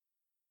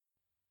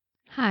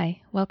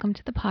Hi, welcome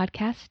to the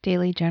podcast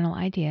Daily Journal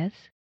Ideas.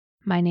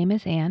 My name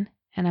is Anne,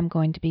 and I'm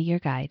going to be your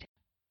guide.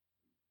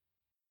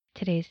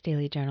 Today's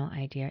Daily Journal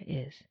idea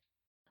is,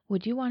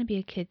 would you want to be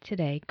a kid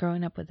today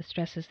growing up with the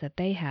stresses that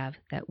they have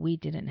that we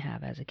didn't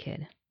have as a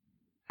kid?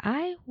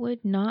 I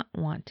would not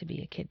want to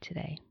be a kid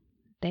today.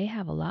 They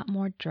have a lot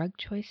more drug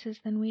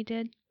choices than we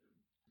did.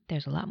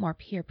 There's a lot more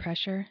peer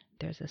pressure.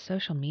 There's a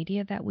social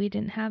media that we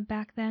didn't have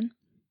back then.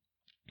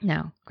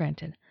 Now,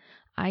 granted,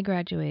 I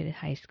graduated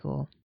high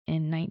school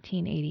in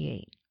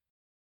 1988.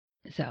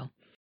 So,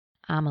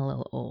 I'm a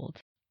little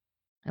old,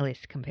 at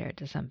least compared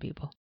to some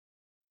people.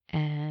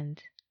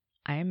 And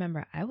I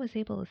remember I was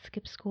able to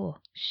skip school.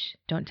 Shh,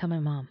 don't tell my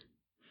mom.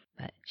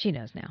 But she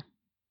knows now.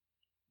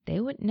 They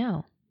wouldn't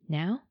know.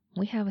 Now,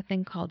 we have a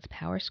thing called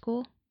Power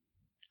School.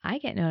 I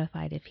get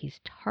notified if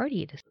he's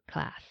tardy to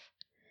class,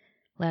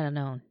 let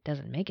alone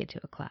doesn't make it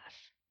to a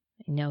class.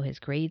 I know his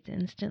grades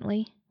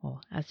instantly.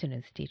 Well, as soon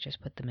as teachers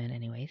put them in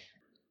anyways.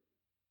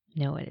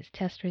 Know what his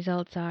test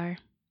results are.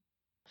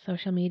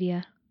 Social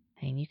media.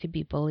 And you could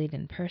be bullied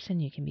in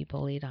person. You can be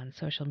bullied on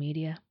social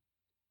media.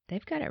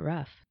 They've got it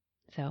rough.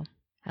 So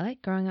I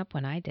like growing up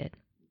when I did.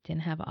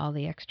 Didn't have all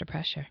the extra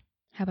pressure.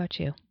 How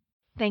about you?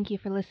 Thank you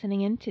for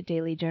listening in to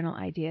Daily Journal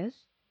Ideas.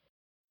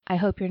 I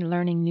hope you're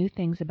learning new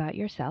things about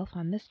yourself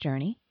on this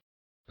journey.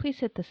 Please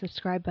hit the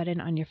subscribe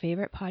button on your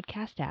favorite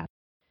podcast app.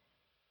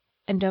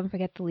 And don't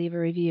forget to leave a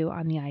review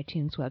on the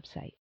iTunes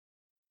website.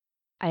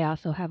 I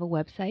also have a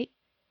website,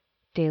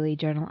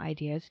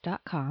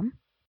 dailyjournalideas.com,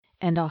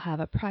 and I'll have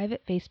a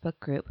private Facebook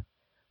group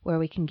where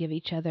we can give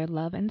each other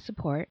love and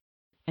support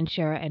and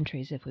share our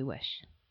entries if we wish.